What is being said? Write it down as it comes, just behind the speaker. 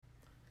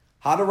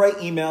How to write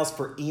emails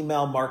for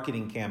email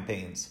marketing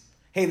campaigns.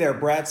 Hey there,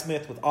 Brad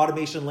Smith with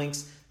Automation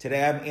Links.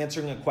 Today I'm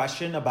answering a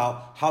question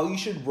about how you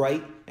should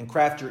write and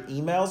craft your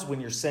emails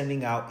when you're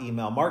sending out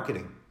email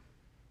marketing.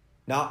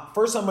 Now,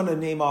 first I'm going to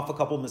name off a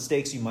couple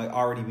mistakes you might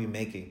already be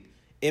making.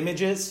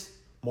 Images,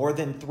 more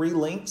than 3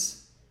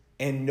 links,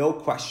 and no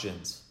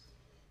questions.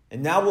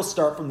 And now we'll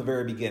start from the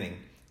very beginning.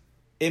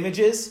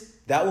 Images,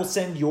 that will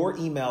send your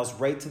emails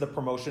right to the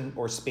promotion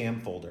or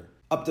spam folder.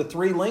 Up to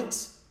 3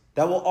 links,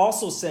 that will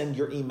also send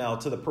your email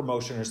to the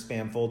promotion or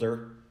spam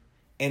folder.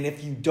 And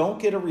if you don't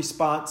get a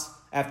response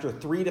after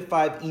 3 to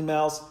 5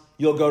 emails,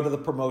 you'll go to the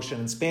promotion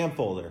and spam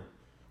folder,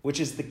 which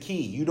is the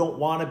key. You don't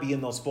want to be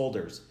in those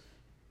folders.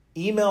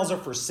 Emails are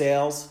for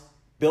sales,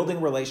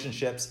 building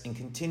relationships, and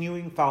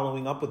continuing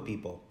following up with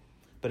people.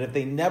 But if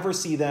they never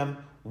see them,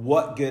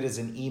 what good is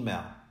an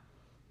email?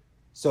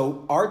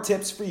 So our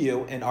tips for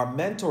you, and our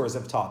mentors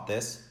have taught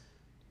this,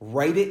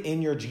 write it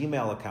in your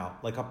Gmail account,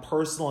 like a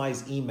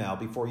personalized email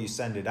before you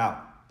send it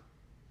out.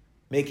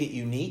 Make it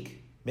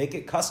unique, make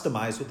it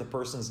customized with the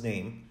person's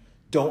name.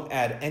 Don't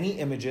add any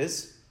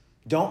images,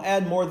 don't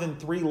add more than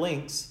 3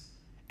 links,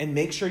 and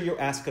make sure you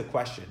ask a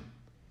question.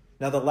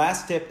 Now the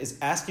last tip is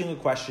asking a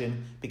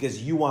question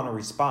because you want a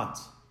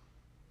response.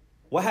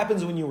 What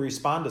happens when you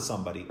respond to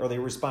somebody or they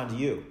respond to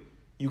you?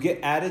 You get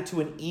added to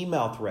an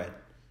email thread.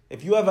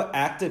 If you have an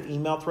active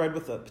email thread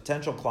with a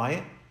potential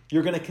client,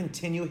 you're going to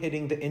continue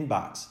hitting the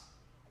inbox,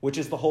 which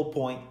is the whole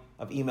point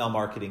of email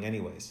marketing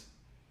anyways.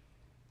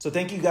 So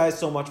thank you guys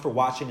so much for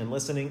watching and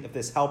listening. If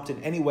this helped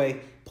in any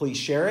way, please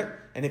share it.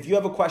 And if you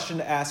have a question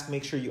to ask,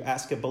 make sure you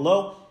ask it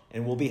below,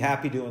 and we'll be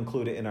happy to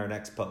include it in our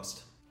next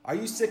post. Are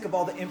you sick of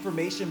all the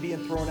information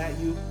being thrown at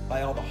you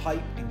by all the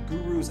hype and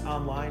gurus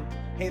online?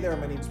 Hey there,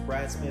 my name's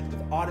Brad Smith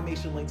with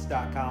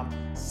AutomationLinks.com.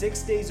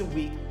 6 days a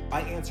week,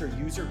 I answer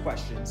user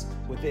questions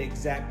with the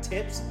exact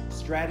tips,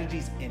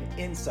 strategies, and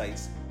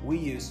insights we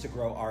use to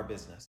grow our business.